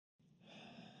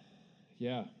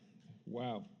Yeah,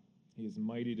 wow. He is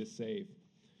mighty to save.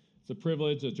 It's a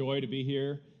privilege, a joy to be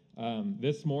here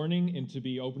this morning and to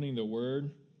be opening the Word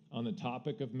on the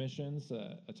topic of missions,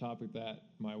 a topic that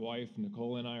my wife,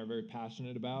 Nicole, and I are very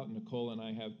passionate about. Nicole and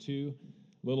I have two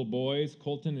little boys,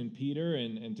 Colton and Peter,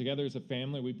 and together as a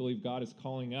family, we believe God is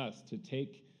calling us to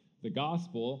take the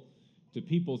gospel to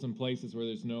peoples and places where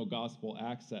there's no gospel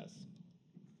access.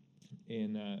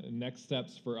 And next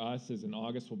steps for us is in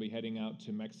August, we'll be heading out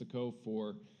to Mexico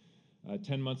for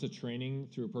 10 months of training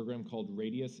through a program called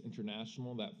Radius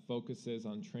International that focuses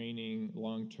on training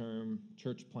long-term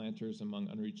church planters among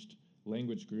unreached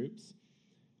language groups.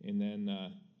 And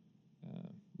then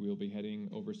we'll be heading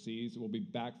overseas. We'll be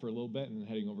back for a little bit and then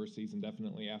heading overseas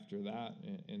indefinitely after that.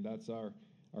 And that's our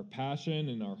passion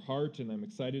and our heart, and I'm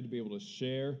excited to be able to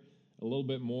share a little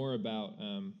bit more about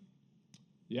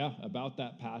about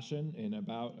that passion and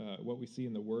about what we see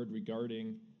in the Word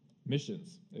regarding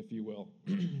missions, if you will.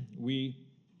 We,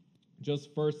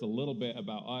 just first a little bit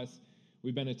about us,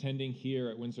 we've been attending here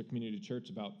at Windsor Community Church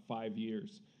about 5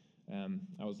 years.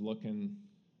 I was looking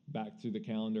back through the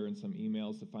calendar and some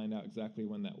emails to find out exactly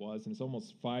when that was, and it's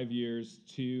almost 5 years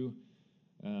to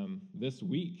this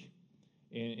week.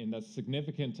 And that's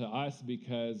significant to us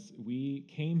because we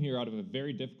came here out of a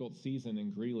very difficult season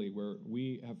in Greeley where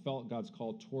we have felt God's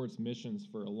call towards missions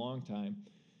for a long time.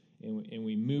 And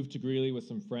we moved to Greeley with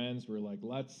some friends. We're like,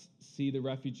 let's see the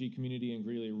refugee community in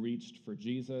Greeley reached for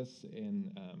Jesus.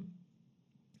 And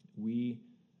we,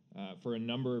 for a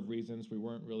number of reasons, we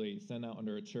weren't really sent out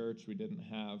under a church. We didn't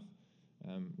have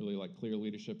really like clear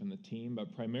leadership in the team.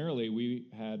 But primarily, we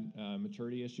had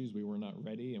maturity issues. We were not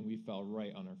ready, and we fell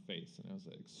right on our face. And it was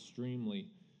an extremely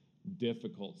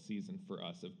difficult season for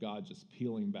us of God just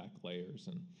peeling back layers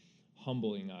and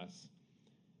humbling us.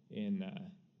 And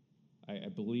I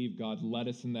believe God led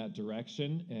us in that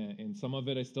direction, and some of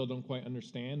it I still don't quite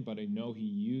understand, but I know He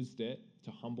used it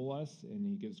to humble us, and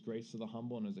He gives grace to the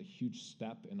humble, and it was a huge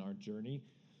step in our journey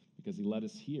because He led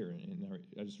us here. And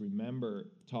I just remember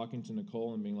talking to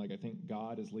Nicole and being like, I think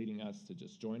God is leading us to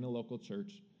just join a local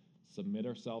church, submit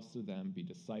ourselves to them, be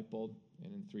discipled,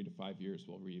 and in 3 to 5 years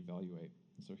we'll reevaluate.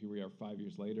 And so here we are 5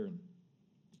 years later and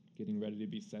getting ready to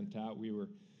be sent out. We were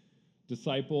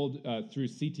discipled through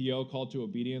CTO, Called to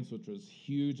Obedience, which was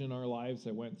huge in our lives.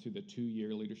 I went through the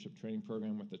 2-year leadership training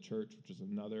program with the church, which is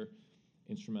another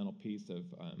instrumental piece of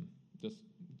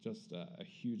just a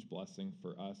huge blessing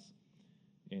for us.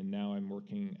 And now I'm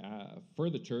working for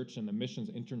the church in a missions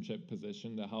internship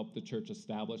position to help the church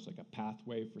establish like a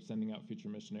pathway for sending out future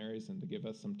missionaries and to give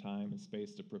us some time and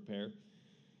space to prepare.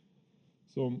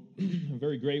 So I'm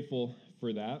very grateful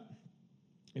for that.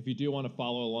 If you do want to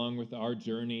follow along with our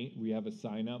journey, we have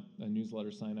a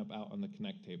newsletter sign up out on the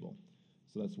Connect table.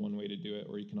 So that's one way to do it,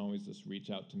 or you can always just reach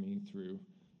out to me through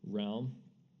Realm.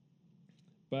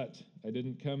 But I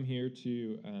didn't come here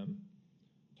to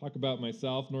talk about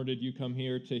myself, nor did you come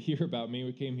here to hear about me.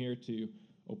 We came here to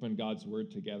open God's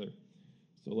Word together.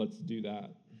 So let's do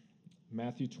that.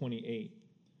 Matthew 28,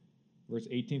 verse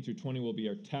 18 through 20 will be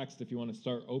our text if you want to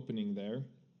start opening there.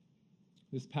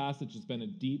 This passage has been a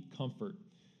deep comfort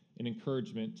and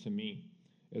encouragement to me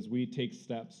as we take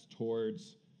steps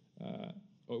towards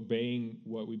obeying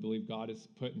what we believe God has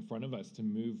put in front of us to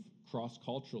move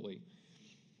cross-culturally.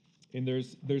 And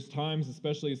there's times,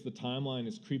 especially as the timeline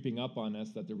is creeping up on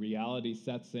us, that the reality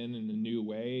sets in a new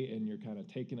way, and you're kind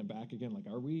of taken aback again.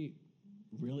 Like, are we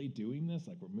really doing this?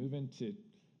 Like, we're moving to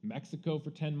Mexico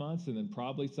for 10 months and then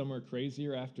probably somewhere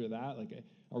crazier after that? Like,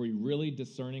 are we really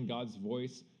discerning God's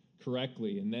voice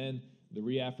correctly? And then the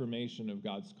reaffirmation of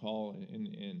God's call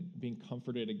and being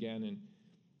comforted again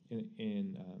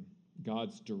in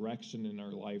God's direction in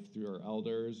our life through our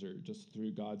elders or just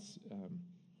through God's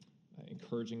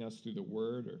encouraging us through the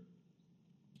Word.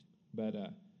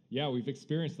 We've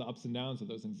experienced the ups and downs of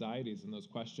those anxieties and those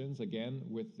questions again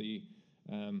with the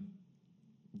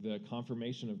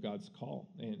confirmation of God's call.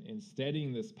 And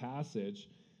studying this passage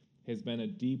has been a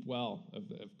deep well of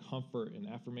comfort and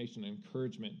affirmation and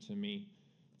encouragement to me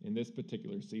in this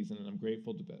particular season, and I'm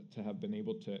grateful to have been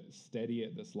able to study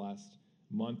it this last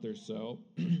month or so.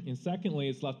 And secondly,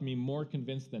 it's left me more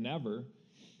convinced than ever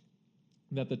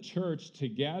that the church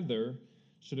together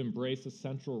should embrace a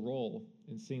central role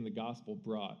in seeing the gospel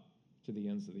brought to the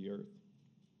ends of the earth.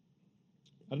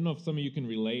 I don't know if some of you can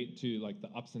relate to like the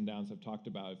ups and downs I've talked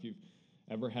about. If you've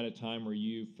ever had a time where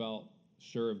you felt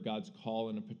sure of God's call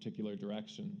in a particular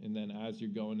direction, and then as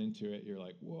you're going into it, you're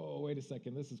like, whoa, wait a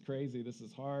second, this is crazy, this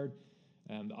is hard,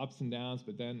 and the ups and downs,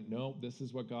 but then, no, this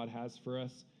is what God has for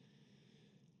us.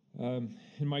 And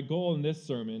my goal in this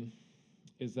sermon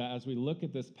is that as we look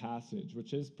at this passage,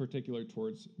 which is particular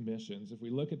towards missions, if we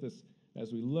look at this,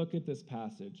 as we look at this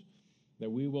passage, that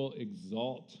we will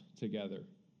exalt together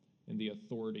in the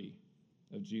authority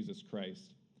of Jesus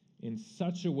Christ in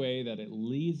such a way that it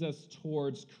leads us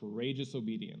towards courageous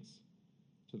obedience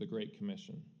to the Great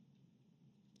Commission.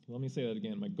 Let me say that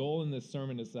again. My goal in this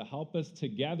sermon is to help us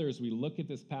together as we look at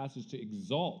this passage to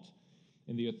exalt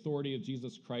in the authority of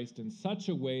Jesus Christ in such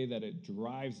a way that it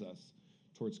drives us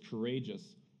towards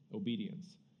courageous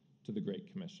obedience to the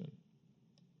Great Commission.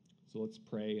 So let's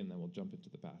pray, and then we'll jump into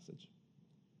the passage.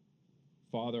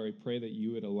 Father, I pray that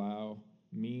you would allow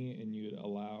me and you would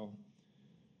allow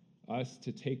us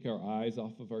to take our eyes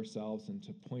off of ourselves and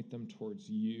to point them towards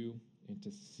you and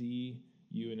to see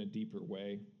you in a deeper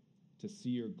way, to see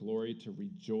your glory, to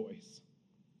rejoice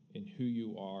in who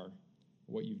you are,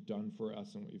 what you've done for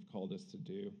us, and what you've called us to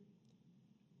do.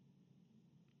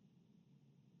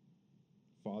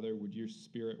 Father, would your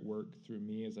Spirit work through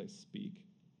me as I speak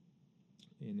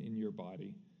and in your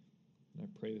body? And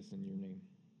I pray this in your name.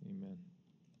 Amen.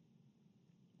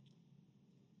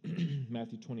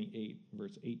 Matthew 28,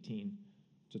 verse 18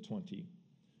 to 20.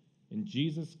 And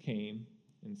Jesus came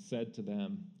and said to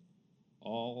them,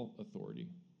 all authority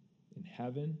in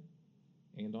heaven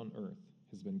and on earth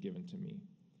has been given to me.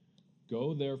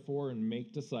 Go therefore and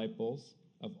make disciples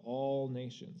of all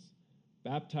nations,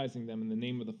 baptizing them in the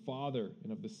name of the Father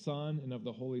and of the Son and of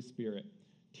the Holy Spirit,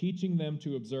 teaching them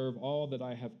to observe all that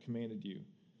I have commanded you.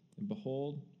 And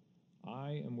behold,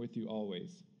 I am with you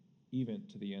always, even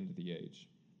to the end of the age.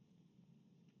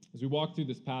 As we walk through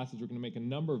this passage, we're going to make a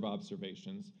number of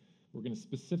observations. We're going to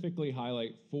specifically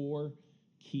highlight 4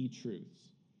 key truths.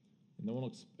 And then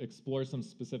we'll explore some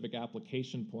specific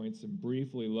application points and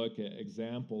briefly look at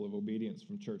example of obedience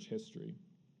from church history.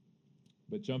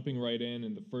 But jumping right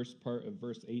in the first part of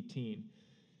verse 18,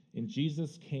 and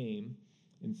Jesus came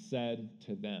and said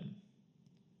to them.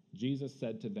 Jesus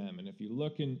said to them. And if you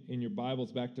look in your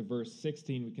Bibles back to verse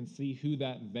 16, we can see who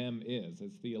that them is.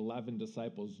 It's the 11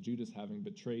 disciples, Judas having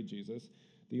betrayed Jesus.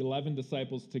 The 11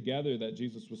 disciples together that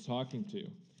Jesus was talking to.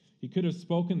 He could have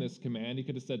spoken this command. He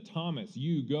could have said, Thomas,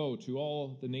 you go to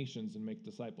all the nations and make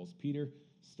disciples. Peter,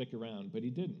 stick around. But he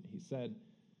didn't. He said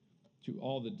to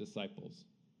all the disciples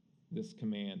this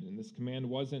command. And this command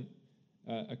wasn't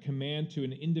a command to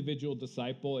an individual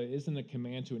disciple. It isn't a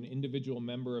command to an individual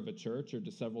member of a church or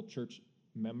to several church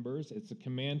members. It's a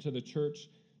command to the church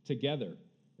together.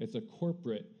 It's a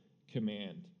corporate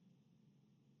command.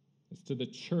 It's to the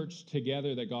church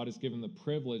together that God has given the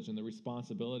privilege and the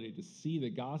responsibility to see the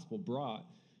gospel brought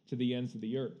to the ends of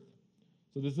the earth.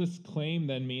 So does this claim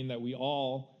then mean that we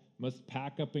all must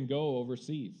pack up and go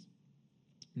overseas?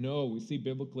 No, we see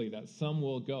biblically that some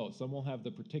will go. Some will have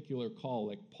the particular call,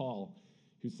 like Paul,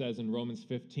 who says in Romans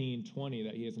 15:20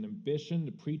 that he has an ambition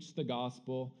to preach the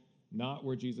gospel not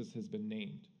where Jesus has been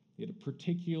named. He had a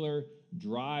particular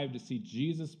drive to see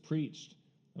Jesus preached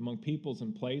among peoples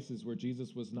and places where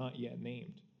Jesus was not yet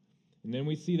named. And then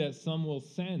we see that some will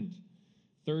send.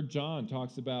 3 John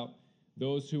talks about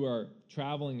those who are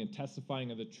traveling and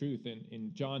testifying of the truth,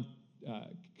 and John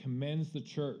commends the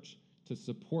church to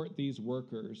support these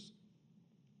workers,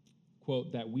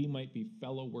 quote, that we might be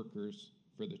fellow workers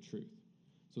for the truth.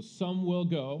 So some will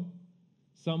go,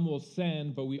 some will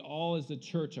send, but we all as a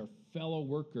church are fellow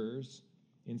workers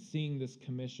in seeing this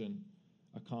commission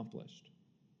accomplished.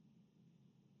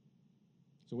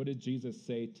 So what did Jesus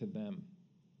say to them,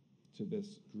 to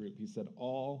this group? He said,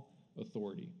 all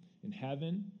authority in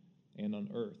heaven and on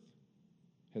earth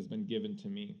has been given to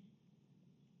me.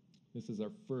 This is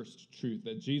our first truth,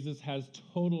 that Jesus has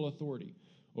total authority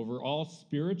over all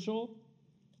spiritual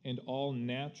and all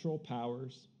natural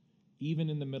powers, even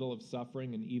in the middle of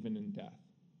suffering and even in death.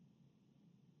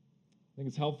 I think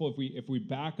it's helpful if we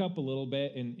back up a little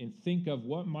bit and think of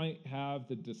what might have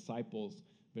the disciples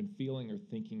been feeling or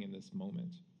thinking in this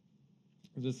moment.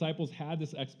 The disciples had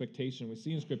this expectation. We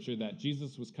see in Scripture that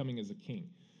Jesus was coming as a king,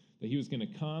 that he was going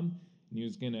to come and he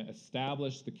was going to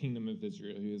establish the kingdom of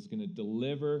Israel. He was going to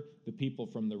deliver the people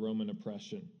from the Roman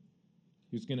oppression.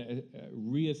 He was going to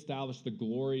reestablish the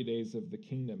glory days of the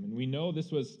kingdom. And we know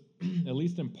this was, at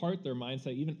least in part, their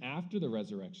mindset even after the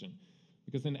resurrection.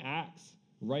 Because in Acts,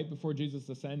 right before Jesus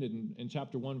ascended, in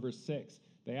chapter 1, verse 6,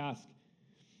 they ask,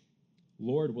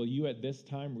 Lord, will you at this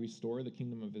time restore the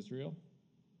kingdom of Israel?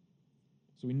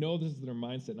 So we know this is their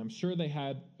mindset. And I'm sure they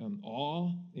had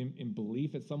awe in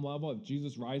belief at some level of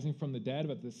Jesus rising from the dead.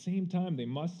 But at the same time, they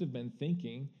must have been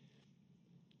thinking,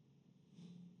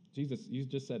 Jesus, you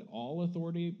just said all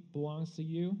authority belongs to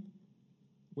you?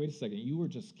 Wait a second, you were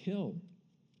just killed.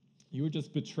 You were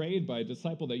just betrayed by a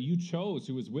disciple that you chose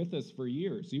who was with us for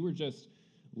years. You were just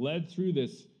led through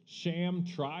this sham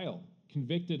trial,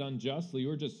 convicted unjustly,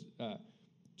 or just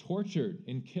tortured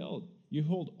and killed. You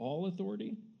hold all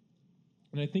authority?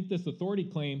 And I think this authority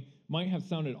claim might have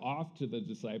sounded off to the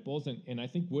disciples, and I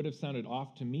think would have sounded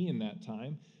off to me in that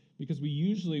time, because we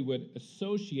usually would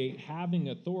associate having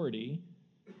authority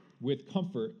with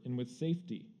comfort and with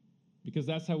safety, because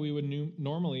that's how we would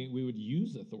normally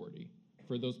use authority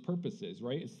for those purposes,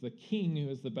 right? It's the king who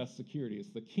has the best security. It's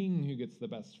the king who gets the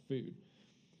best food.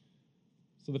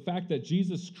 So the fact that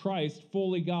Jesus Christ,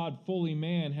 fully God, fully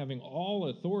man, having all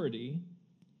authority,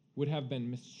 would have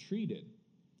been mistreated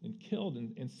and killed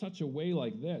in such a way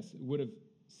like this, it would have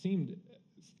seemed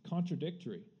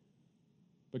contradictory.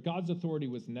 But God's authority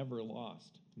was never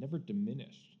lost, never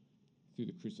diminished through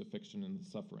the crucifixion and the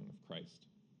suffering of Christ.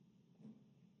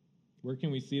 Where can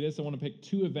we see this? I want to pick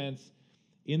two events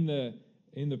in the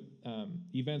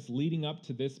events leading up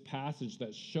to this passage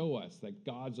that show us that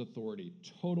God's authority,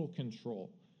 total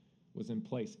control, was in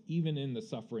place even in the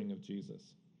suffering of Jesus.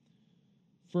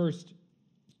 First,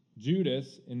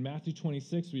 Judas, in Matthew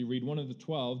 26, we read one of the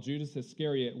 12, Judas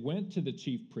Iscariot, went to the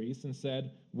chief priests and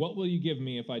said, "What will you give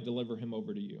me if I deliver him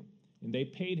over to you?" And they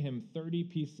paid him 30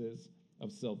 pieces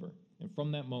of silver. And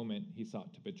from that moment, he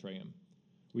sought to betray him.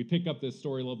 We pick up this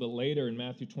story a little bit later in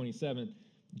Matthew 27.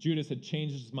 Judas had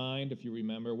changed his mind, if you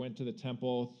remember, went to the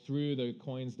temple, threw the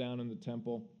coins down in the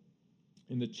temple.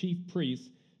 And the chief priests,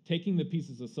 taking the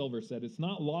pieces of silver, said, "It's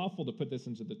not lawful to put this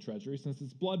into the treasury since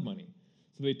it's blood money."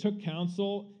 So they took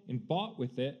counsel and bought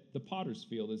with it the potter's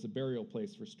field as a burial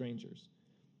place for strangers.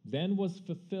 Then was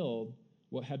fulfilled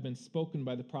what had been spoken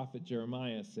by the prophet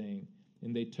Jeremiah, saying,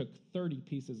 "And they took 30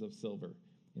 pieces of silver,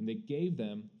 and they gave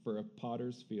them for a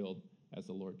potter's field as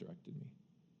the Lord directed me."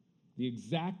 The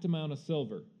exact amount of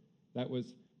silver that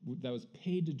was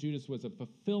paid to Judas was a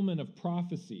fulfillment of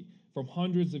prophecy from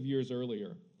hundreds of years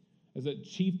earlier, as a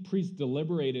chief priest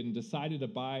deliberated and decided to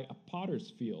buy a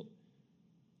potter's field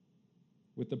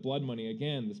with the blood money.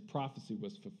 Again, this prophecy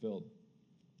was fulfilled.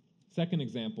 Second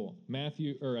example,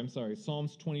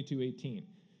 Psalms 22:18.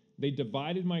 They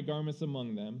divided my garments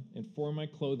among them, and for my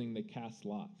clothing they cast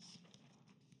lots.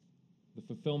 The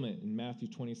fulfillment in Matthew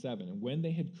 27. And when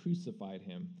they had crucified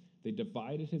him, they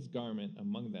divided his garment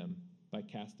among them by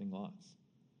casting lots.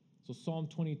 So Psalm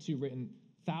 22, written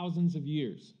thousands of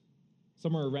years,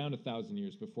 somewhere around 1,000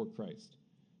 years before Christ,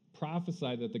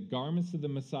 prophesied that the garments of the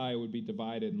Messiah would be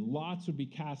divided and lots would be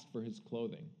cast for his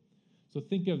clothing. So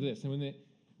think of this. And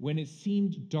when it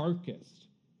seemed darkest,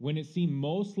 when it seemed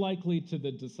most likely to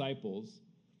the disciples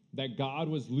that God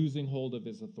was losing hold of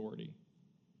his authority,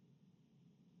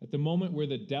 at the moment where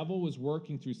the devil was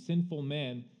working through sinful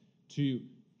men to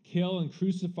kill and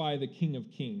crucify the King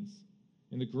of Kings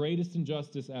in the greatest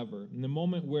injustice ever, in the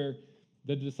moment where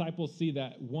the disciples see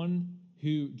that one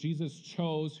who Jesus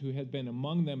chose, who had been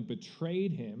among them,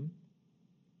 betrayed him,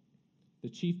 the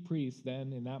chief priests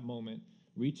then, in that moment,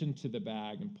 reach into the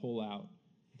bag and pull out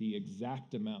the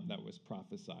exact amount that was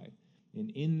prophesied. And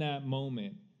in that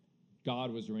moment,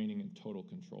 God was reigning in total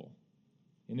control.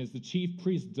 And as the chief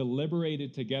priests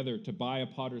deliberated together to buy a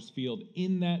potter's field,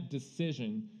 in that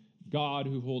decision, God,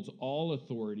 who holds all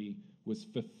authority, was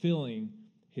fulfilling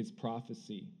his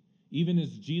prophecy. Even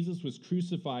as Jesus was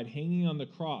crucified, hanging on the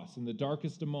cross in the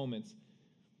darkest of moments,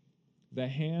 the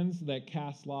hands that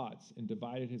cast lots and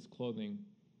divided his clothing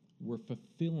were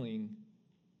fulfilling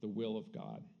the will of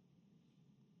God.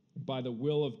 By the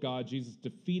will of God, Jesus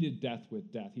defeated death with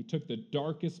death. He took the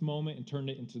darkest moment and turned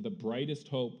it into the brightest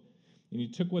hope. And he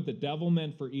took what the devil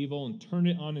meant for evil and turned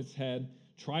it on its head,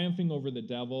 triumphing over the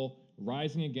devil,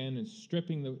 rising again and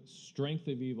stripping the strength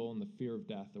of evil and the fear of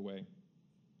death away.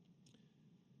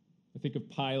 I think of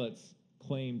Pilate's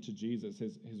claim to Jesus,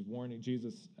 his warning.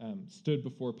 Jesus stood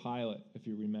before Pilate, if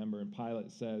you remember, and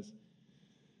Pilate says,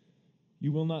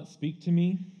 "You will not speak to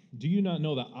me? Do you not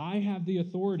know that I have the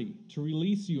authority to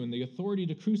release you and the authority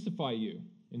to crucify you?"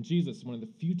 And Jesus, one of the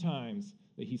few times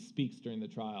that he speaks during the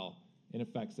trial, in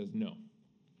effect says, "No.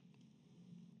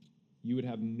 You would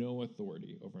have no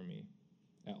authority over me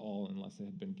at all unless it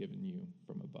had been given you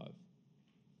from above."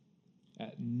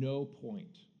 At no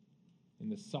point in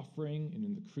the suffering and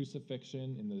in the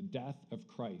crucifixion and the death of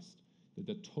Christ did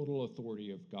the total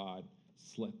authority of God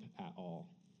slip at all.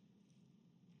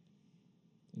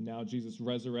 And now Jesus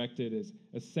resurrected, is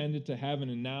ascended to heaven,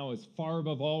 and now is far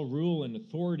above all rule and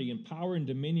authority and power and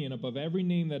dominion, above every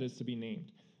name that is to be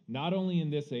named, not only in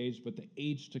this age, but the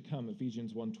age to come,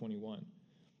 Ephesians 1:21.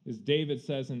 As David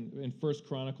says in 1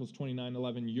 Chronicles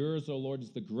 29:11, "Yours, O Lord,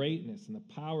 is the greatness and the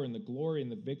power and the glory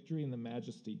and the victory and the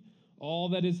majesty. All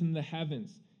that is in the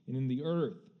heavens and in the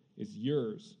earth is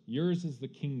yours. Yours is the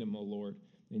kingdom, O Lord,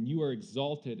 and you are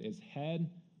exalted as head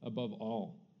above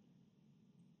all.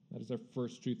 That is our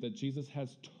first truth, that Jesus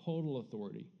has total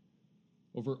authority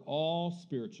over all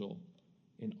spiritual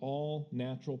and all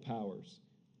natural powers,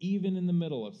 even in the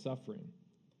middle of suffering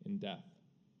and death.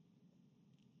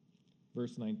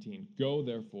 Verse 19, go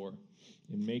therefore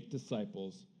and make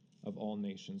disciples of all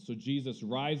nations. So Jesus,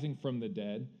 rising from the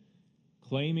dead,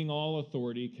 claiming all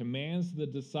authority, commands the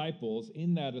disciples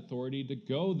in that authority to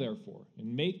go therefore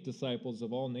and make disciples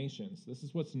of all nations. This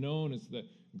is what's known as the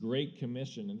Great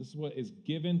Commission, and this is what is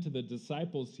given to the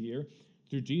disciples here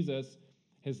through Jesus,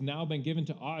 has now been given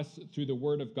to us through the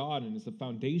Word of God, and is the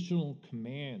foundational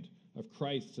command of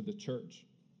Christ to the church.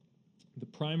 The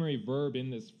primary verb in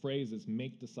this phrase is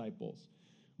make disciples.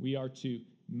 We are to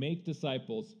make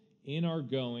disciples in our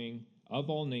going of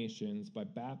all nations by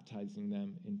baptizing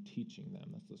them and teaching them.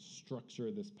 That's the structure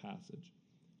of this passage.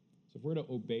 So if we're to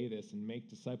obey this and make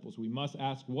disciples, we must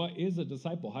ask, what is a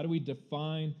disciple? How do we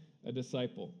define a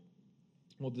disciple?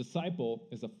 Well, disciple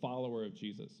is a follower of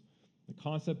Jesus. The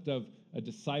concept of a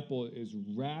disciple is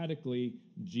radically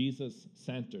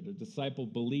Jesus-centered. A disciple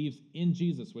believes in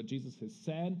Jesus, what Jesus has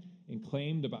said and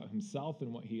claimed about himself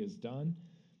and what he has done.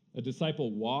 A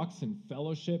disciple walks in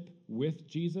fellowship with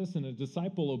Jesus, and a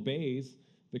disciple obeys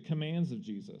the commands of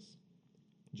Jesus.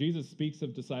 Jesus speaks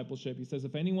of discipleship. He says,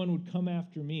 if anyone would come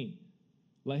after me,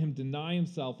 let him deny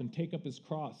himself and take up his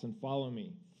cross and follow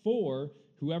me. For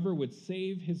whoever would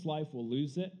save his life will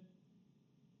lose it,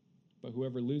 but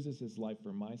whoever loses his life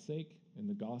for my sake and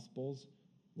the gospel's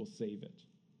will save it.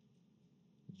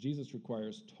 Jesus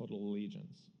requires total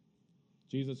allegiance.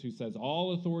 Jesus, who says,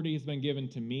 all authority has been given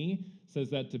to me, says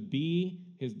that to be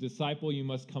his disciple, you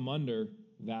must come under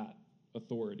that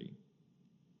authority.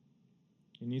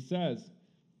 And he says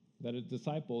that a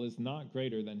disciple is not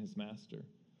greater than his master,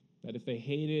 that if they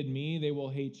hated me, they will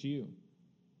hate you,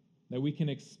 that we can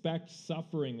expect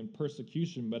suffering and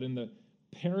persecution, but in the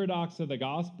paradox of the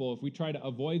gospel, if we try to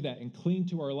avoid that and cling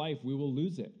to our life, we will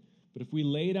lose it. But if we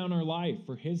lay down our life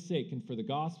for his sake and for the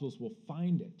gospel's, we'll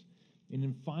find it. And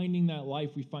in finding that life,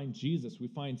 we find Jesus. We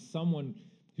find someone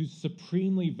who's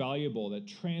supremely valuable, that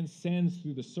transcends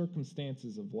through the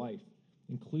circumstances of life,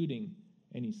 including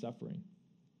any suffering.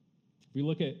 If we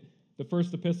look at the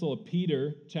first epistle of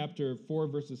Peter, chapter 4,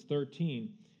 verses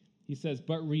 13, he says,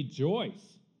 but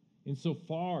rejoice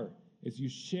insofar as you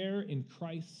share in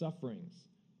Christ's sufferings,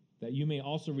 that you may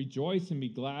also rejoice and be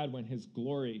glad when his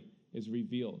glory is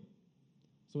revealed.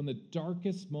 So in the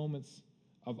darkest moments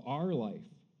of our life,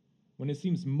 when it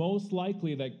seems most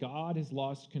likely that God has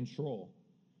lost control,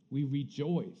 we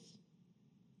rejoice.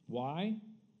 Why?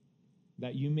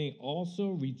 That you may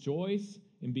also rejoice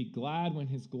and be glad when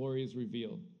his glory is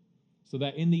revealed. So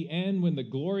that in the end, when the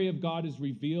glory of God is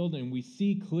revealed and we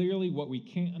see clearly what we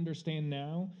can't understand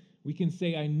now, we can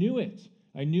say, I knew it.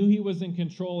 I knew he was in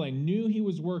control. I knew he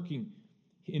was working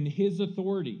in his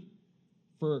authority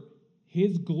for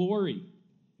his glory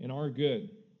and our good.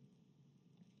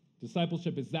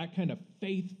 Discipleship is that kind of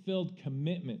faith-filled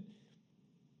commitment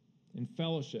and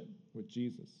fellowship with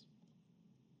Jesus.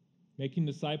 Making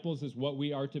disciples is what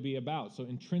we are to be about. So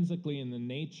intrinsically in the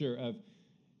nature of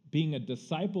being a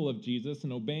disciple of Jesus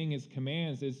and obeying his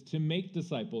commands is to make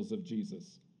disciples of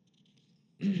Jesus.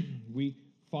 We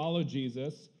follow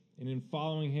Jesus, and in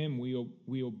following him,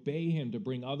 we obey him to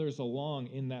bring others along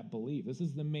in that belief. This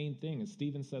is the main thing, as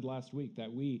Stephen said last week,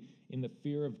 that we, in the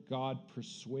fear of God,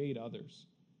 persuade others.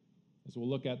 As we'll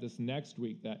look at this next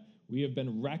week, that we have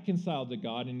been reconciled to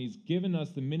God, and he's given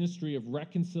us the ministry of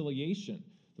reconciliation,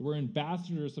 that we're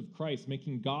ambassadors of Christ,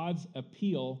 making God's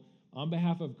appeal on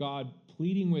behalf of God,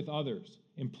 pleading with others,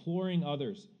 imploring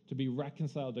others to be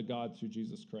reconciled to God through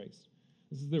Jesus Christ.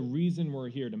 This is the reason we're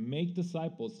here, to make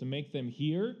disciples, to make them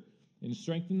here and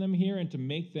strengthen them here, and to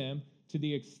make them to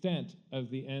the extent of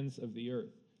the ends of the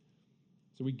earth.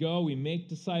 So we go, we make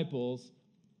disciples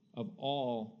of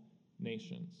all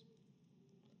nations.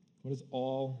 What does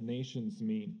all nations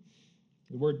mean?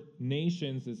 The word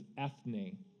nations is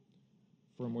ethne,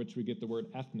 from which we get the word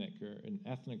ethnic, or an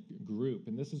ethnic group.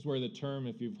 And this is where the term,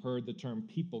 if you've heard the term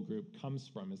people group, comes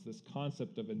from, is this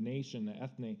concept of a nation, an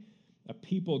ethne, a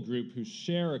people group who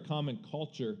share a common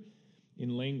culture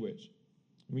in language.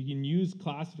 We can use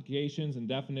classifications and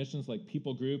definitions like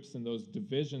people groups and those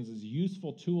divisions as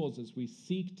useful tools as we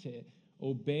seek to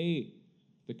obey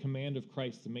the command of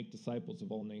Christ to make disciples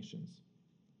of all nations.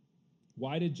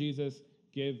 Why did Jesus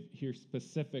give here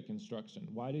specific instruction?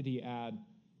 Why did he add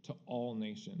to all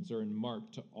nations, or in Mark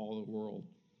to all the world,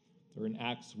 or in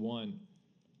Acts 1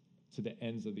 to the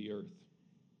ends of the earth?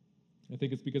 I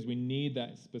think it's because we need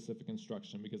that specific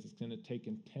instruction, because it's going to take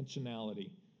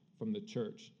intentionality from the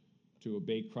church to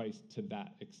obey Christ to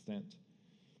that extent.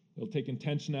 It'll take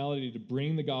intentionality to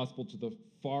bring the gospel to the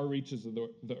far reaches of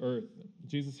the earth.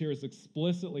 Jesus here is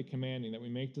explicitly commanding that we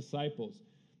make disciples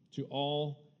to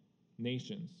all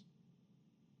nations.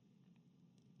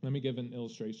 Let me give an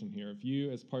illustration here. If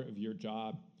you, as part of your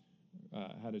job,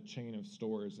 had a chain of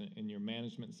stores and your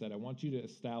management said, I want you to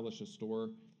establish a store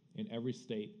in every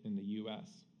state in the U.S.,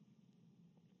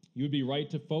 you would be right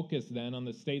to focus then on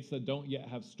the states that don't yet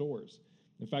have stores.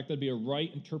 In fact, that'd be a right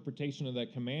interpretation of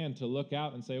that command to look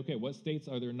out and say, okay, what states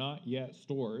are there not yet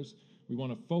stores? We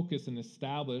want to focus and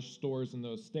establish stores in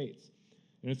those states.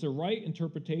 And it's a right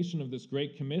interpretation of this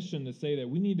Great Commission to say that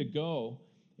we need to go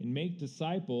and make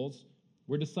disciples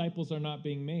where disciples are not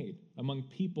being made, among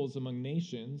peoples, among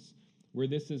nations, where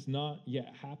this is not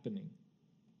yet happening.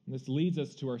 And this leads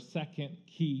us to our second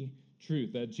key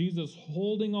truth, that Jesus,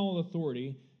 holding all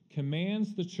authority,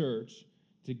 commands the church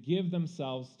to give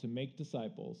themselves to make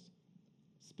disciples,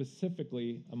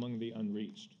 specifically among the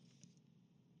unreached.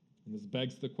 And this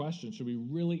begs the question, should we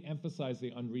really emphasize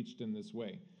the unreached in this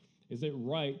way? Is it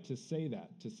right to say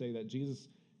that Jesus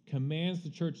commands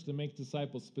the church to make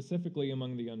disciples specifically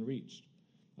among the unreached?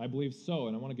 I believe so,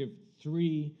 and I want to give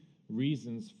 3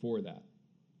 reasons for that.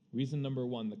 Reason number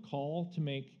 1, the call to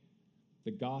make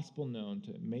the gospel known,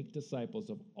 to make disciples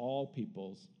of all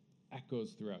peoples,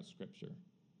 echoes throughout Scripture.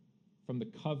 From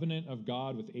the covenant of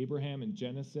God with Abraham in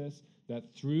Genesis,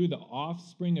 that through the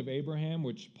offspring of Abraham,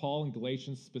 which Paul in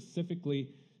Galatians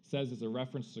specifically says is a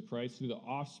reference to Christ, through the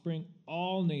offspring,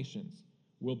 all nations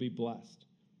will be blessed.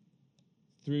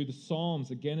 Through the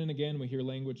Psalms, again and again, we hear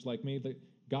language like, may the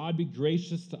God be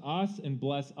gracious to us and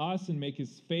bless us and make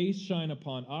his face shine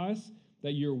upon us,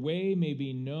 that your way may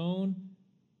be known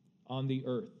on the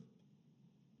earth,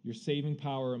 your saving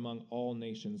power among all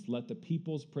nations. Let the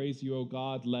peoples praise you, O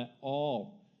God. Let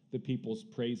all the peoples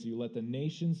praise you. Let the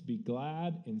nations be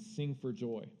glad and sing for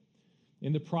joy.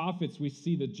 In the prophets, we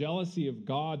see the jealousy of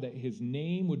God that his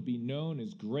name would be known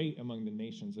as great among the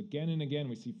nations. Again and again,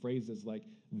 we see phrases like,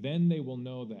 then they will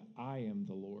know that I am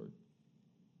the Lord.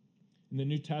 In the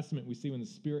New Testament, we see when the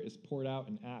Spirit is poured out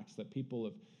in Acts that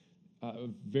people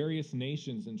of various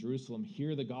nations in Jerusalem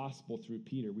hear the gospel through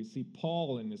Peter. We see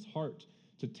Paul in his heart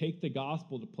to take the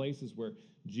gospel to places where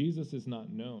Jesus is not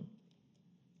known.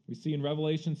 We see in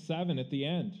Revelation 7 at the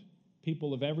end,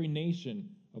 people of every nation,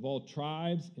 of all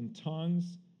tribes and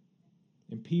tongues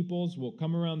and peoples will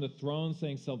come around the throne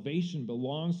saying, salvation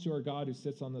belongs to our God who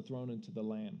sits on the throne and to the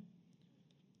Lamb.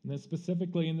 And then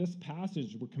specifically in this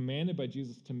passage, we're commanded by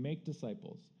Jesus to make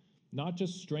disciples, not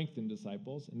just strengthen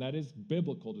disciples, and that is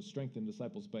biblical to strengthen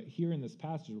disciples, but here in this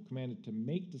passage, we're commanded to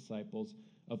make disciples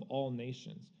of all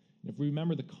nations. And if we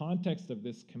remember the context of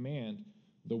this command,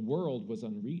 the world was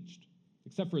unreached,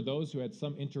 except for those who had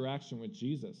some interaction with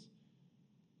Jesus.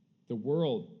 The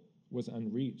world was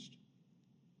unreached.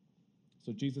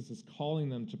 So Jesus is calling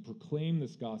them to proclaim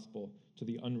this gospel to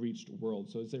the unreached world.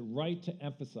 So is it right to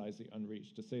emphasize the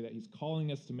unreached, to say that he's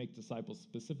calling us to make disciples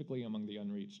specifically among the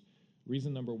unreached?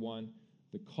 Reason number 1,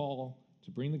 the call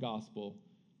to bring the gospel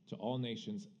to all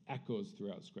nations echoes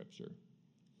throughout Scripture.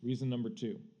 Reason number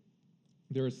 2,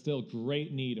 there is still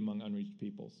great need among unreached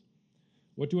peoples.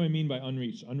 What do I mean by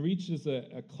unreached? Unreached is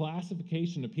a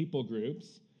classification of people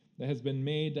groups that has been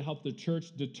made to help the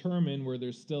church determine where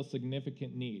there's still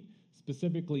significant need,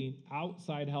 specifically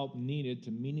outside help needed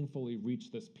to meaningfully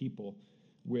reach this people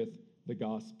with the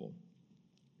gospel.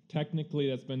 Technically,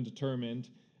 that's been determined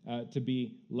to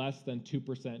be less than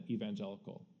 2%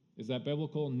 evangelical. Is that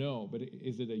biblical? No. But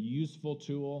is it a useful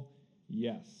tool?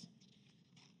 Yes.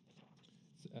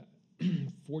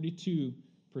 42%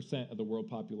 of the world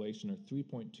population, or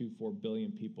 3.24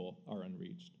 billion people, are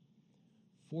unreached.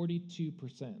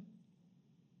 42%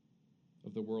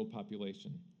 of the world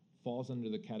population falls under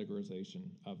the categorization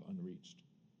of unreached.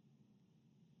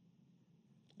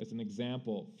 As an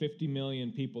example, 50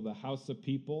 million people, the House of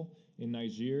People in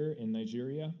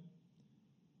Nigeria,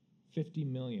 50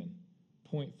 million,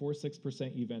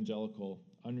 0.46% evangelical,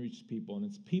 unreached people. And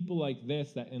it's people like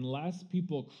this that unless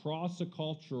people cross a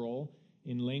cultural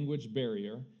and language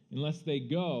barrier, unless they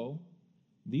go,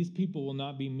 these people will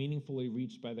not be meaningfully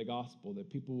reached by the gospel, that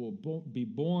people will be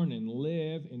born and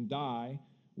live and die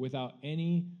without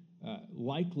any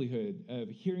likelihood of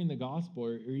hearing the gospel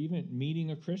or even meeting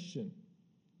a Christian.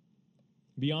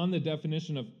 Beyond the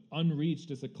definition of unreached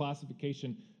is a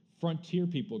classification frontier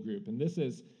people group. And this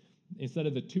is, instead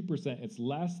of the 2%, it's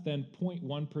less than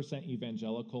 0.1%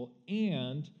 evangelical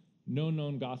and no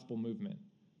known gospel movement.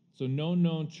 So no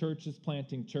known churches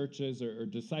planting churches or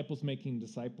disciples making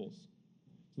disciples.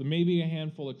 So there may be a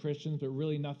handful of Christians, but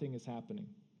really nothing is happening.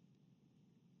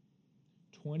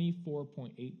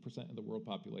 24.8% of the world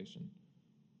population.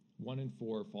 1 in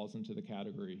 4 falls into the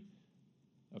category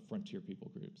of frontier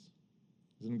people groups.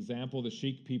 As an example, the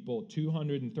Sikh people,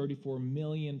 234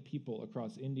 million people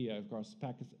across India, across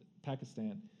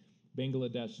Pakistan,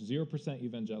 Bangladesh, 0%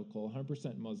 evangelical,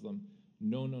 100% Muslim,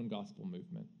 no known gospel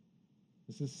movement.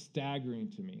 This is staggering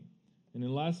to me. And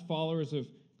unless followers of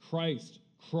Christ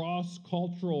cross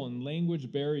cultural and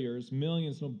language barriers,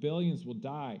 millions, no billions will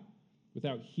die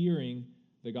without hearing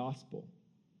the gospel.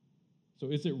 So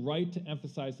is it right to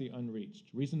emphasize the unreached?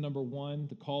 Reason number 1,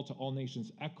 the call to all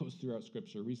nations echoes throughout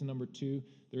Scripture. Reason number 2,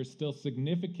 there is still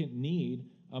significant need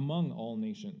among all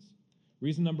nations.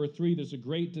 Reason number 3, there's a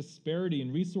great disparity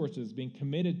in resources being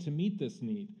committed to meet this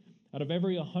need. Out of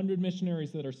every 100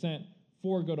 missionaries that are sent,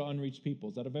 4 go to unreached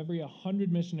peoples. Out of every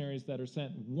 100 missionaries that are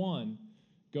sent, 1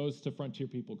 goes to frontier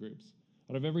people groups.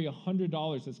 Out of every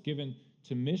 $100 that's given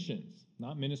to missions,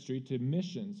 not ministry, to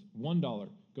missions, $1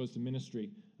 goes to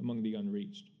ministry among the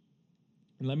unreached.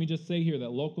 And let me just say here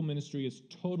that local ministry is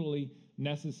totally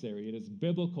necessary. It is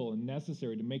biblical and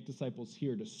necessary to make disciples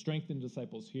here, to strengthen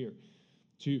disciples here,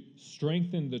 to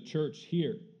strengthen the church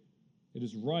here. It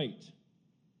is right.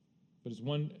 But as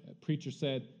one preacher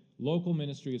said, local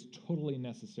ministry is totally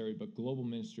necessary, but global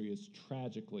ministry is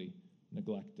tragically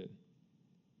neglected.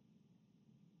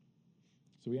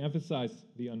 So we emphasize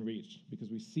the unreached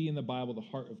because we see in the Bible the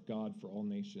heart of God for all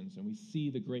nations, and we see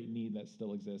the great need that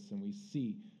still exists, and we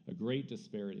see a great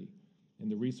disparity in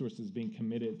the resources being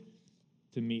committed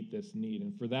to meet this need.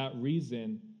 And for that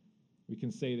reason, we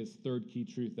can say this third key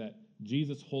truth, that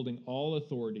Jesus, holding all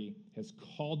authority, has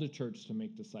called the church to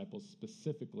make disciples,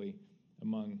 specifically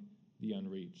among the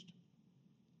unreached.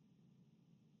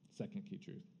 Second key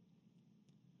truth.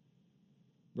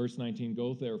 Verse 19,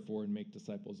 go therefore and make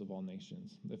disciples of all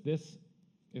nations. If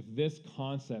this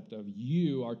concept of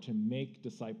you are to make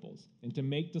disciples, and to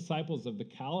make disciples of the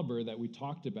caliber that we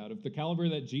talked about, of the caliber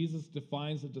that Jesus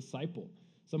defines a disciple,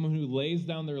 someone who lays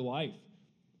down their life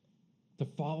to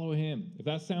follow him, if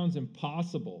that sounds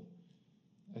impossible,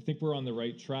 I think we're on the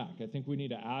right track. I think we need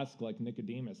to ask, like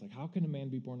Nicodemus, like, how can a man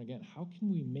be born again? How can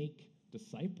we make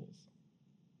disciples?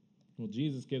 Well,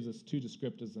 Jesus gives us 2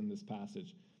 descriptors in this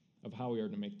passage of how we are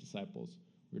to make disciples.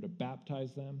 We are to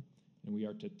baptize them, and we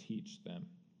are to teach them.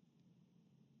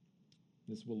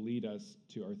 This will lead us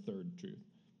to our third truth,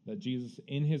 that Jesus,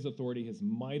 in his authority, has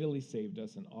mightily saved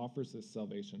us and offers this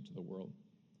salvation to the world.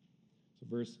 So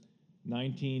verse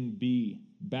 19b,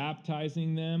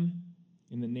 baptizing them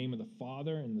in the name of the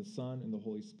Father and the Son and the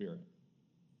Holy Spirit.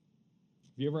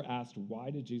 Have you ever asked,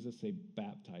 why did Jesus say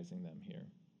baptizing them here?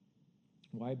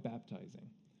 Why baptizing?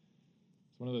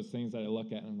 It's one of those things that I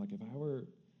look at and I'm like,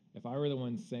 if I were the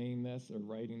one saying this or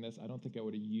writing this, I don't think I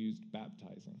would have used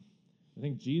baptizing. I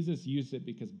think Jesus used it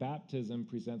because baptism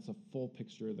presents a full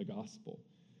picture of the gospel.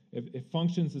 It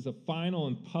functions as a final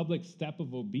and public step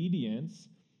of obedience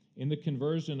in the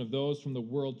conversion of those from the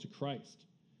world to Christ.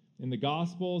 In the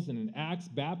Gospels and in Acts,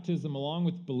 baptism, along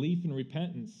with belief and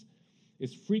repentance,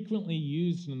 is frequently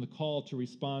used in the call to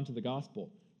respond to the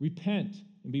gospel. Repent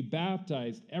and be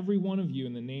baptized, every one of you,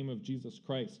 in the name of Jesus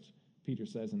Christ, Peter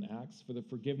says in Acts, for the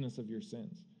forgiveness of your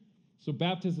sins. So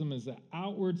baptism is an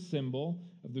outward symbol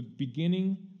of the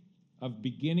beginning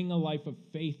a life of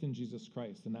faith in Jesus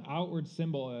Christ, and an outward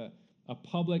symbol, a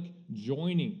public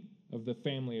joining of the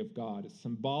family of God. It's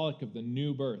symbolic of the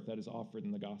new birth that is offered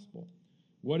in the gospel.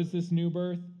 What is this new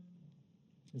birth?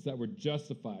 It's that we're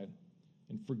justified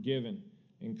and forgiven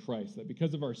in Christ. That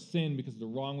because of our sin, because of the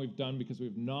wrong we've done, because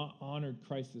we've not honored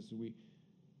Christ as we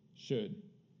should,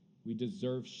 we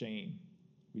deserve shame.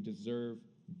 We deserve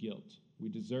guilt. We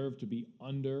deserve to be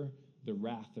under the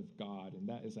wrath of God, and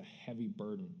that is a heavy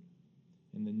burden.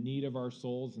 And the need of our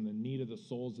souls and the need of the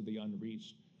souls of the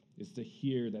unreached is to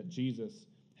hear that Jesus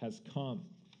has come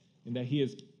and that he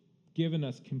has given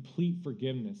us complete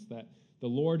forgiveness, that the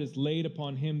Lord has laid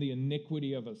upon him the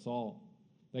iniquity of us all,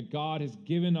 that God has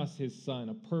given us his Son,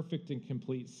 a perfect and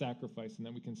complete sacrifice, and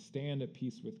that we can stand at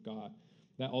peace with God,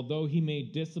 that although he may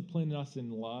discipline us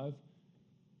in love,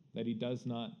 that he does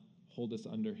not hold us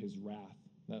under his wrath,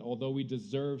 that although we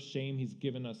deserve shame, he's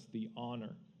given us the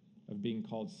honor of being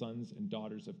called sons and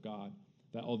daughters of God,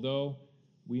 that although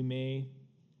we may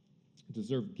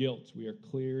deserve guilt, we are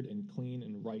cleared and clean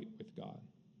and right with God.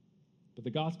 But the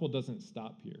gospel doesn't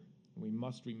stop here. And we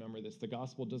must remember this. The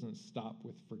gospel doesn't stop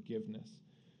with forgiveness.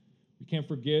 We can't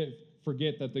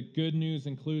forget that the good news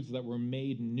includes that we're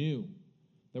made new,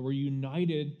 that we're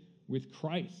united with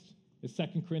Christ. As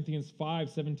 2 Corinthians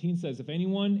 5:17 says, if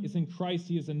anyone is in Christ,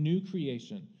 he is a new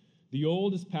creation. The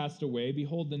old has passed away.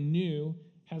 Behold, the new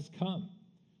has come.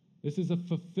 This is a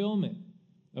fulfillment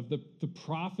of the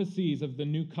prophecies of the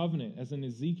new covenant, as in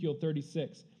Ezekiel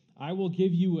 36. I will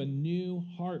give you a new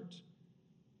heart,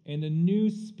 and a new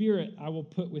spirit I will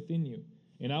put within you.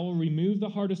 And I will remove the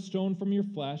heart of stone from your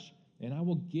flesh, and I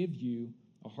will give you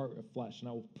a heart of flesh. And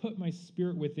I will put my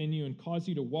spirit within you and cause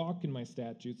you to walk in my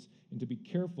statutes and to be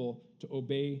careful to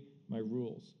obey my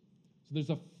rules. So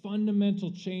there's a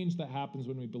fundamental change that happens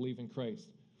when we believe in Christ,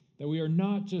 that we are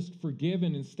not just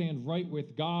forgiven and stand right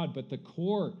with God, but the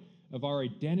core of our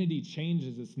identity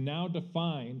changes. It's now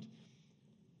defined,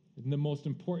 in the most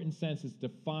important sense, it's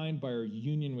defined by our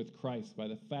union with Christ, by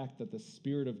the fact that the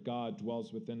Spirit of God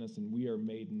dwells within us and we are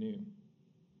made new.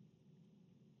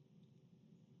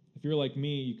 If you're like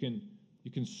me,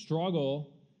 you can struggle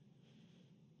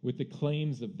with the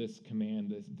claims of this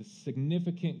command, the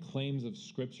significant claims of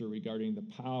Scripture regarding the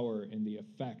power and the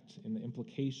effect and the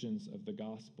implications of the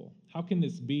gospel. How can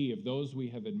this be if those we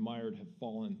have admired have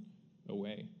fallen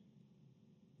away?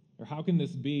 Or how can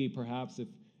this be, perhaps, if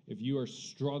you are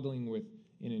struggling with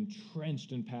and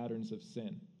entrenched in patterns of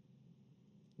sin?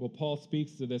 Well, Paul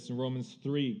speaks to this in Romans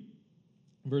 3,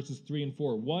 verses 3 and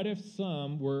 4. What if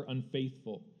some were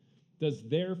unfaithful? Does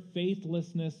their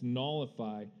faithlessness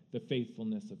nullify the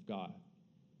faithfulness of God?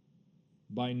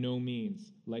 By no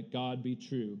means. Let God be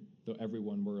true, though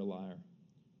everyone were a liar.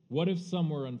 What if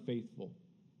some were unfaithful?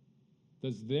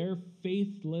 Does their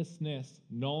faithlessness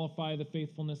nullify the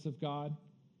faithfulness of God?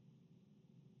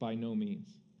 By no means.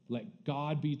 Let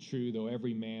God be true, though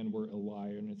every man were a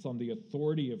liar. And it's on the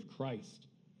authority of Christ.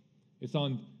 It's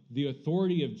on the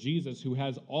authority of Jesus, who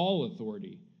has all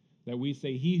authority, that we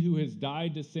say, he who has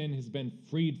died to sin has been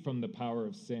freed from the power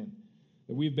of sin.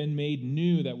 That we've been made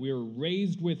new, that we are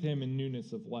raised with him in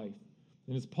newness of life.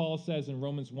 And as Paul says in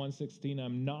Romans 1:16,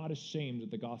 I'm not ashamed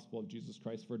of the gospel of Jesus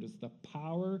Christ, for it is the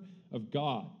power of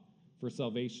God for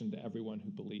salvation to everyone who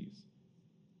believes.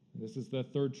 And this is the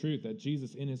third truth, that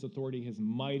Jesus in his authority has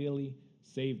mightily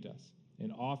saved us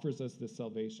and offers us this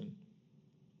salvation.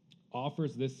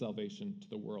 Offers this salvation to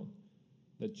the world.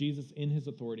 That Jesus in his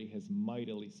authority has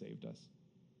mightily saved us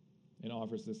and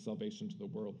offers this salvation to the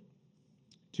world.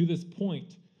 To this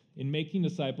point, in making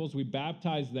disciples, we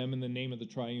baptize them in the name of the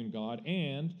triune God,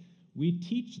 and we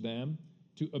teach them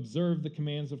to observe the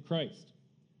commands of Christ,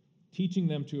 teaching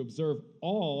them to observe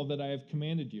all that I have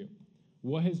commanded you.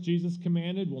 What has Jesus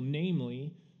commanded? Well,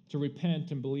 namely, to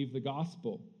repent and believe the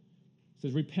gospel. It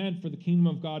says, repent, for the kingdom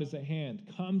of God is at hand.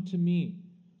 Come to me,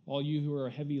 all you who are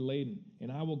heavy laden,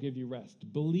 and I will give you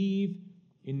rest. Believe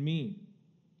in me.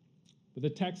 But the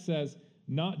text says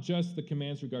not just the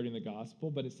commands regarding the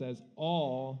gospel, but it says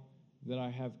all that I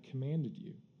have commanded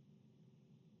you.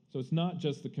 So it's not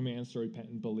just the commands to repent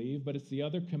and believe, but it's the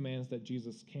other commands that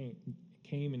Jesus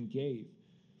came and gave.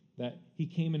 That he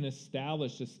came and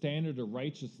established a standard of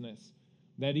righteousness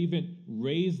that even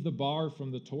raised the bar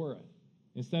from the Torah.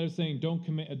 Instead of saying don't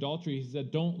commit adultery, he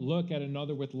said don't look at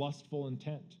another with lustful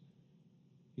intent.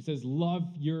 He says love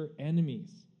your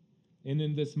enemies. And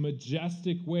in this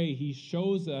majestic way, he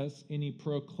shows us and he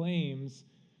proclaims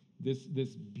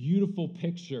this beautiful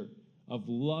picture of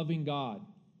loving God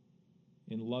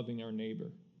and loving our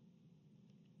neighbor.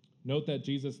 Note that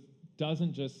Jesus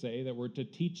doesn't just say that we're to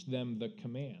teach them the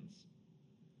commands,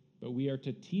 but we are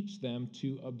to teach them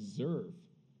to observe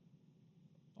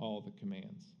all the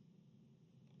commands.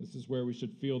 This is where we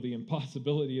should feel the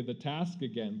impossibility of the task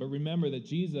again. But remember that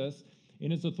Jesus,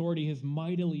 in his authority, has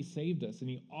mightily saved us, and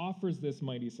he offers this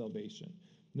mighty salvation.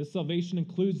 This salvation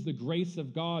includes the grace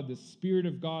of God, the Spirit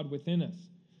of God within us,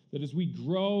 that as we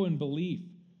grow in belief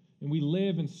and we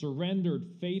live in surrendered,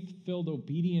 faith-filled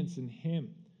obedience in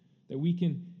him, that we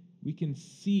can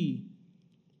see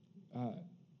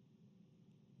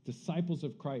disciples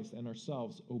of Christ and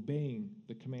ourselves obeying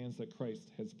the commands that Christ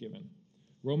has given.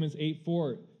 Romans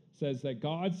 8:4 says that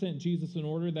God sent Jesus in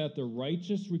order that the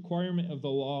righteous requirement of the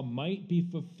law might be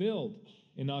fulfilled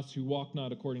in us who walk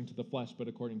not according to the flesh, but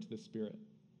according to the Spirit.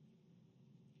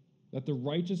 That the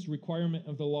righteous requirement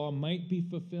of the law might be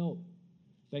fulfilled.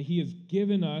 That he has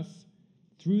given us,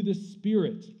 through the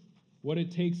Spirit, what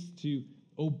it takes to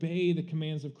obey the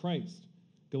commands of Christ.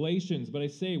 Galatians, but I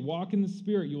say, walk in the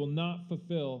Spirit, you will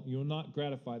not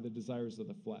gratify the desires of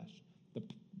the flesh.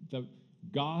 The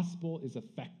gospel is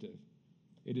effective.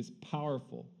 It is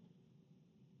powerful.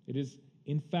 It is,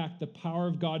 in fact, the power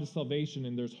of God to salvation,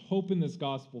 and there's hope in this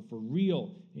gospel for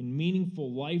real and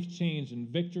meaningful life change and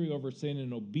victory over sin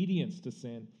and obedience to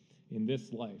sin in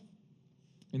this life.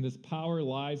 And this power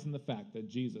lies in the fact that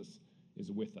Jesus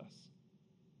is with us.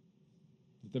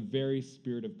 The very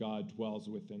Spirit of God dwells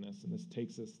within us. And this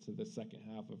takes us to the second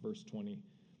half of verse 20.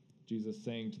 Jesus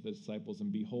saying to the disciples,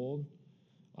 and behold,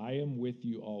 I am with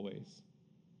you always,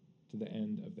 to the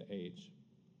end of the age.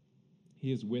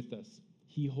 He is with us.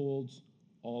 He holds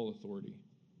all authority.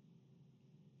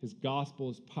 His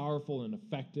gospel is powerful and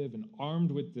effective, and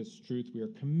armed with this truth, we are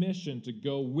commissioned to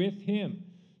go with him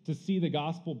to see the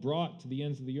gospel brought to the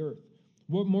ends of the earth.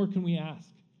 What more can we ask?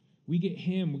 We get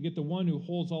him. We get the one who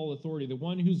holds all authority, the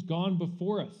one who's gone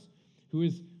before us, who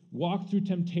has walked through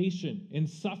temptation and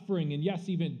suffering and, yes,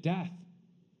 even death.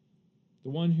 The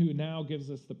one who now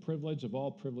gives us the privilege of all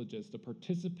privileges to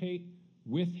participate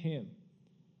with him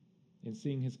in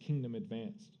seeing his kingdom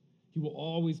advanced. He will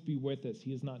always be with us.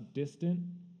 He is not distant.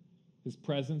 His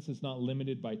presence is not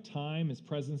limited by time. His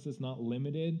presence is not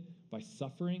limited by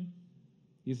suffering.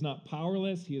 He is not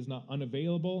powerless. He is not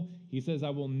unavailable. He says,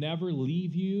 I will never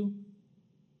leave you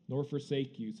nor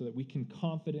forsake you, so that we can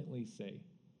confidently say,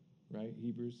 right,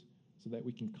 Hebrews, so that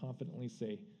we can confidently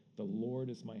say, the Lord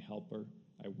is my helper.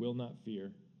 I will not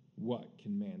fear. What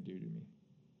can man do to me?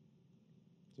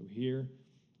 So here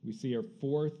we see our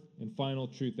fourth and final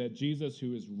truth, that Jesus,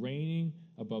 who is reigning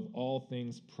above all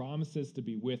things, promises to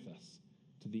be with us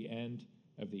to the end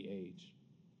of the age.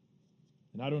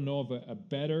 And I don't know of a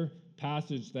better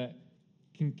passage that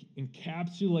can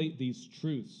encapsulate these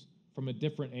truths from a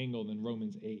different angle than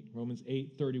Romans 8. Romans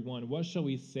 8:31. What shall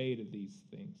we say to these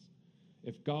things?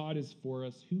 If God is for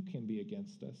us, who can be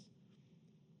against us?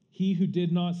 He who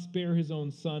did not spare his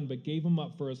own son, but gave him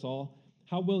up for us all,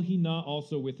 how will he not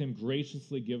also with him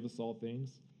graciously give us all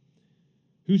things?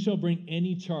 Who shall bring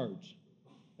any charge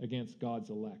against God's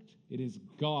elect? It is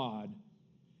God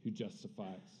who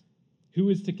justifies. Who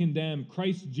is to condemn?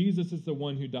 Christ Jesus is the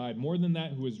one who died. More than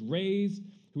that, who is raised,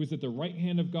 who is at the right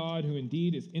hand of God, who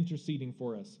indeed is interceding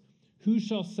for us. Who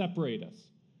shall separate us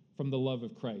from the love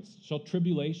of Christ? Shall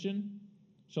tribulation,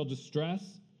 shall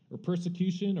distress, or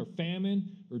persecution, or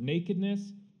famine, or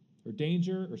nakedness, or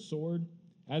danger, or sword?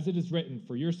 As it is written,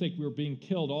 for your sake we are being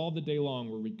killed all the day long.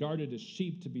 We're regarded as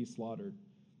sheep to be slaughtered.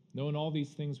 No, in all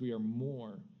these things we are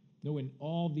more. No, in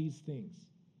all these things.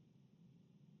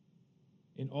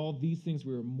 In all these things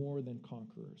we are more than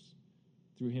conquerors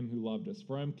through him who loved us.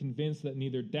 For I am convinced that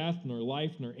neither death, nor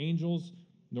life, nor angels,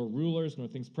 nor rulers, nor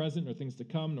things present, nor things to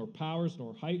come, nor powers,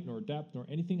 nor height, nor depth, nor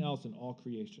anything else in all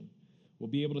creation will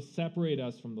be able to separate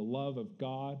us from the love of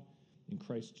God in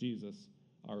Christ Jesus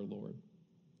our Lord.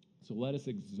 So let us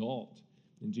exalt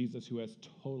in Jesus, who has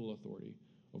total authority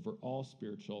over all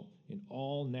spiritual and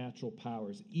all natural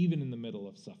powers, even in the middle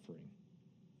of suffering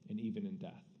and even in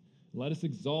death. Let us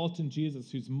exalt in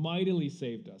Jesus, who's mightily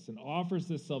saved us and offers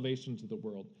this salvation to the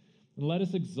world. And let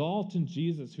us exalt in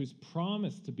Jesus, who's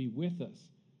promised to be with us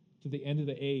to the end of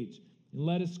the age. And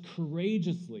let us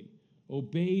courageously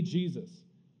obey Jesus,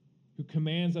 who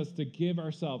commands us to give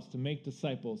ourselves to make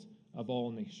disciples of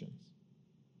all nations.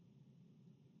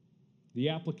 The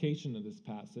application of this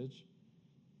passage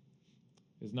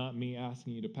is not me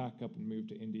asking you to pack up and move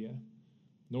to India,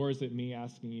 nor is it me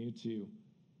asking you to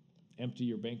empty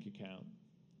your bank account.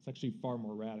 It's actually far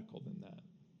more radical than that.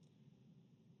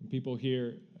 When people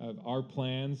hear of our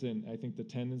plans, and I think the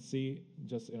tendency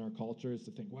just in our culture is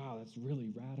to think, wow, that's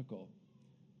really radical.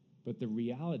 But the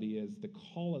reality is the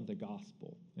call of the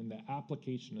gospel and the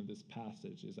application of this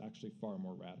passage is actually far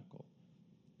more radical.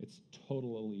 It's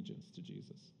total allegiance to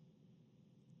Jesus.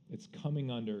 It's coming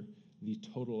under the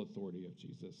total authority of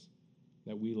Jesus,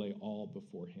 that we lay all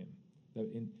before him.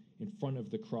 That in front of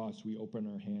the cross, we open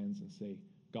our hands and say,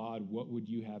 God, what would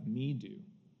you have me do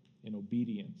in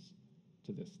obedience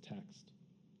to this text?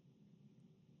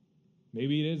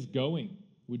 Maybe it is going.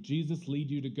 Would Jesus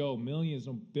lead you to go? Millions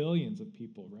or billions of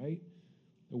people, right?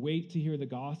 Wait to hear the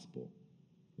gospel.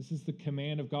 This is the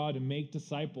command of God to make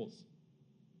disciples.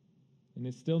 And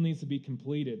it still needs to be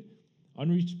completed.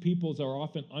 Unreached peoples are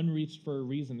often unreached for a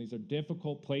reason. These are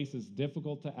difficult places,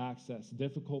 difficult to access,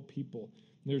 difficult people.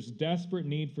 There's desperate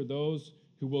need for those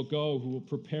who will go, who will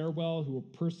prepare well, who will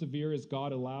persevere as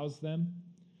God allows them.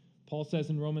 Paul says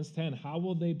in Romans 10, how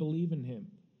will they believe in him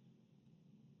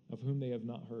of whom they have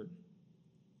not heard?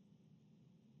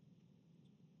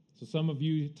 So some of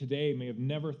you today may have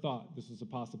never thought this was a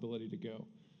possibility to go.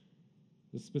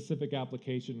 The specific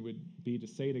application would be to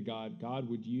say to God, God,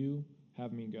 would you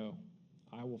have me go?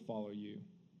 I will follow you.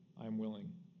 I'm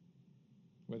willing.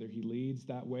 Whether he leads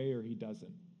that way or he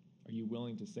doesn't. Are you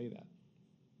willing to say that?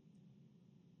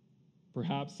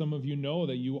 Perhaps some of you know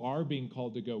that you are being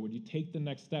called to go. Would you take the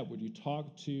next step? Would you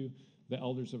talk to the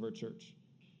elders of our church?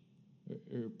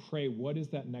 Or pray, what is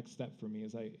that next step for me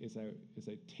as I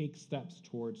take steps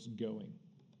towards going?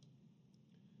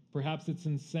 Perhaps it's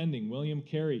in sending. William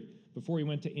Carey, before he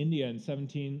went to India in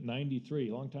 1793,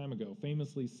 a long time ago,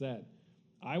 famously said,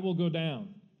 I will go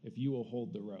down if you will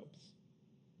hold the ropes.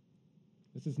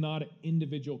 This is not an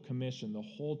individual commission. The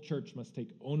whole church must take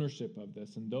ownership of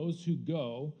this, and those who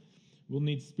go will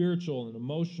need spiritual and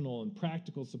emotional and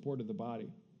practical support of the body.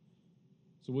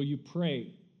 So will you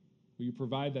pray? Will you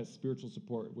provide that spiritual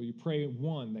support? Will you pray,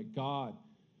 one, that God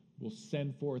will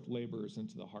send forth laborers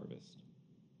into the harvest?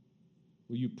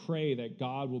 Will you pray that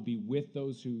God will be with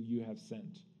those who you have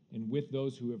sent and with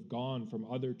those who have gone from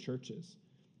other churches?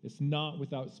 It's not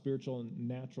without spiritual and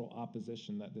natural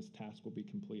opposition that this task will be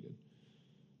completed.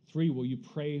 3, will you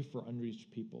pray for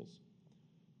unreached peoples?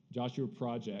 Joshua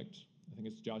Project, I think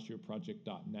it's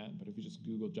joshuaproject.net, but if you just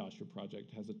Google Joshua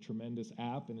Project, has a tremendous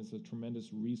app and is a tremendous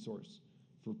resource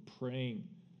for praying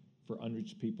for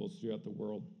unreached peoples throughout the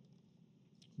world.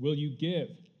 Will you give?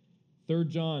 3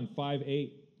 John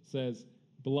 5:8 says,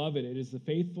 "Beloved, it is the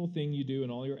faithful thing you do in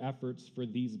all your efforts for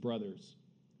these brothers,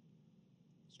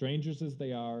 strangers as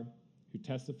they are, who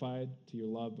testified to your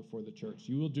love before the church.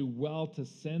 You will do well to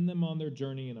send them on their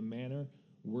journey in a manner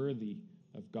worthy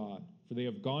of God. For they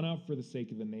have gone out for the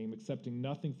sake of the name, accepting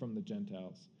nothing from the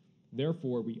Gentiles.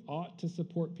 Therefore, we ought to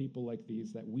support people like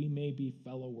these, that we may be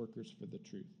fellow workers for the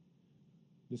truth."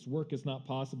 This work is not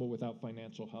possible without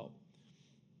financial help.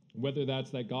 Whether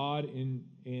that's that God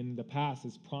in the past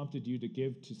has prompted you to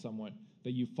give to someone,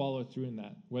 that you follow through in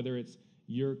that, whether it's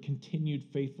your continued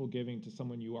faithful giving to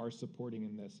someone you are supporting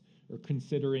in this, or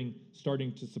considering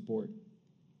starting to support.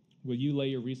 Will you lay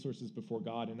your resources before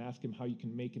God and ask him how you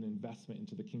can make an investment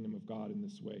into the kingdom of God in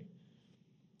this way?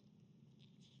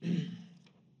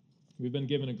 We've been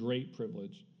given a great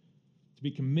privilege to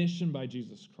be commissioned by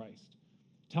Jesus Christ.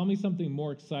 Tell me something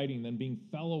more exciting than being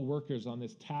fellow workers on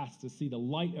this task to see the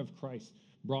light of Christ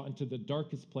brought into the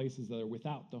darkest places that are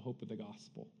without the hope of the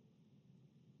gospel.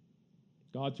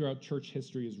 God, throughout church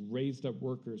history, has raised up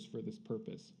workers for this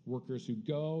purpose, workers who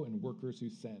go and workers who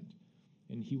send.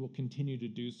 And he will continue to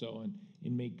do so,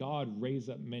 and may God raise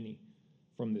up many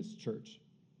from this church.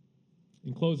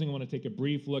 In closing, I want to take a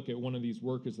brief look at one of these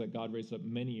workers that God raised up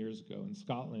many years ago. In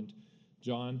Scotland,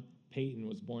 John Peyton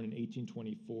was born in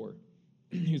 1824.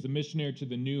 He was a missionary to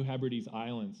the New Hebrides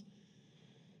Islands.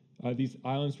 These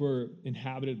islands were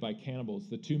inhabited by cannibals.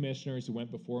 The 2 missionaries who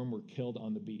went before him were killed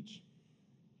on the beach.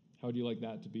 How would you like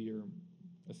that to be your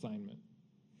assignment?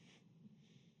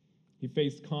 He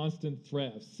faced constant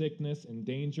threat of sickness and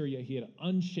danger, yet he had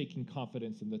unshaking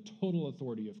confidence in the total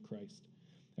authority of Christ.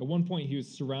 At one point, he was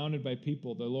surrounded by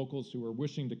people, the locals, who were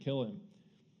wishing to kill him.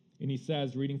 And he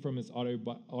says, reading from his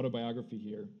autobiography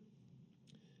here,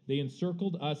 "They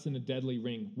encircled us in a deadly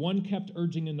ring. One kept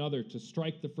urging another to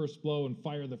strike the first blow and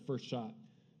fire the first shot.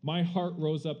 My heart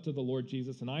rose up to the Lord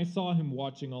Jesus, and I saw him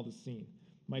watching all the scene.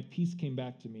 My peace came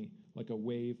back to me like a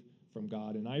wave from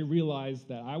God, and I realized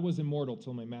that I was immortal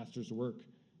till my master's work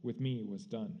with me was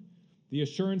done. The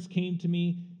assurance came to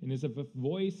me, and as if a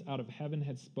voice out of heaven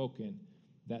had spoken,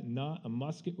 that not a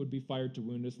musket would be fired to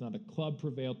wound us, not a club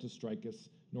prevailed to strike us,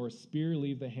 nor a spear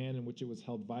leave the hand in which it was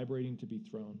held vibrating to be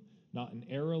thrown, not an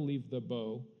arrow leave the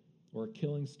bow, or a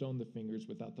killing stone the fingers,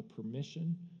 without the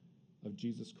permission of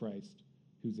Jesus Christ,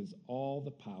 whose is all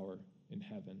the power in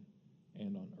heaven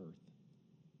and on earth."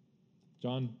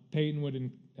 John Peyton would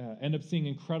end up seeing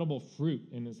incredible fruit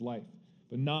in his life,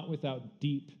 but not without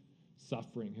deep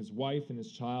suffering. His wife and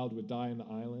his child would die on the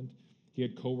island. He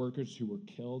had co-workers who were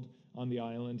killed on the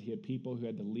island. He had people who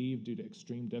had to leave due to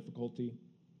extreme difficulty.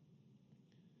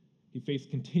 He faced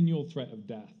continual threat of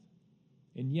death.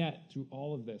 And yet, through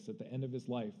all of this, at the end of his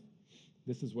life,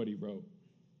 this is what he wrote: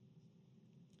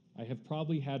 "I have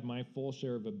probably had my full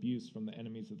share of abuse from the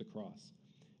enemies of the cross,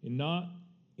 and not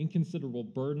inconsiderable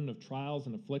burden of trials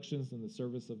and afflictions in the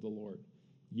service of the Lord.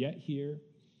 Yet here,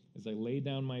 as I lay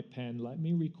down my pen, let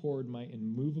me record my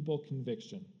immovable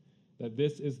conviction that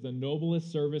this is the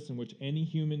noblest service in which any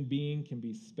human being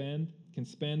can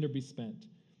spend or be spent,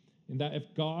 and that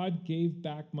if God gave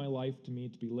back my life to me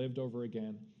to be lived over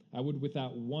again, I would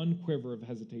without one quiver of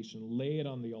hesitation lay it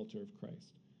on the altar of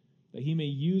Christ, that he may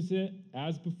use it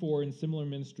as before in similar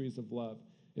ministries of love,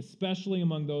 especially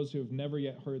among those who have never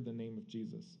yet heard the name of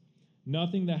Jesus.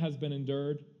 Nothing that has been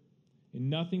endured and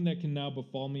nothing that can now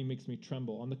befall me makes me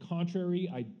tremble. On the contrary,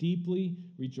 I deeply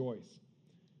rejoice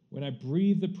when I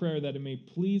breathe the prayer that it may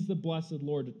please the blessed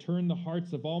Lord to turn the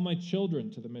hearts of all my children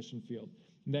to the mission field,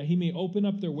 and that he may open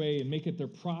up their way and make it their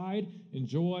pride and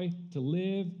joy to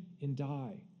live and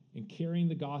die in carrying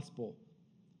the gospel,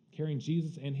 carrying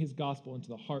Jesus and his gospel into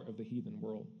the heart of the heathen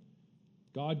world.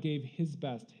 God gave his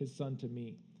best, his son, to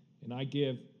me, and I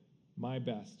give my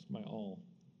best, my all,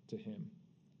 to him."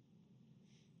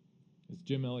 As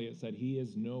Jim Elliot said, he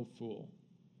is no fool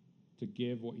to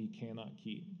give what he cannot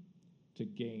keep, to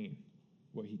gain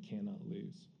what he cannot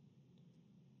lose.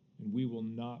 And we will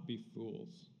not be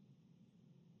fools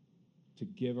to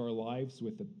give our lives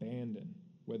with abandon,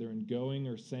 whether in going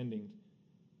or sending,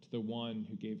 to the one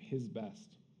who gave his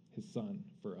best, his Son,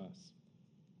 for us.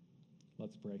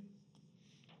 Let's pray.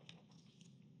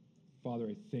 Father,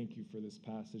 I thank you for this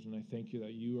passage, and I thank you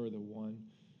that you are the one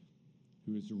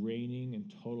who is reigning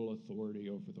in total authority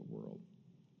over the world.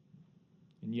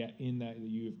 And yet in that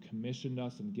you have commissioned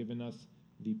us and given us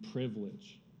the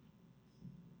privilege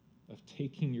of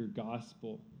taking your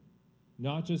gospel,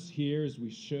 not just here as we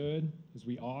should, as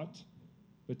we ought,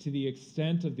 but to the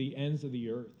extent of the ends of the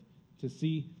earth, to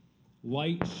see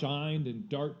light shined in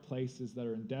dark places that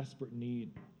are in desperate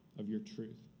need of your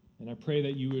truth. And I pray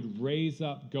that you would raise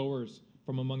up goers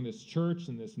from among this church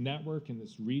and this network and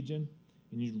this region,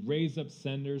 and you'd raise up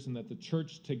senders, and that the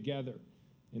church together,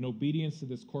 in obedience to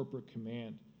this corporate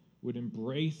command, would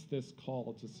embrace this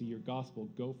call to see your gospel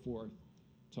go forth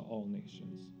to all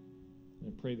nations.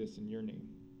 And I pray this in your name.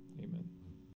 Amen.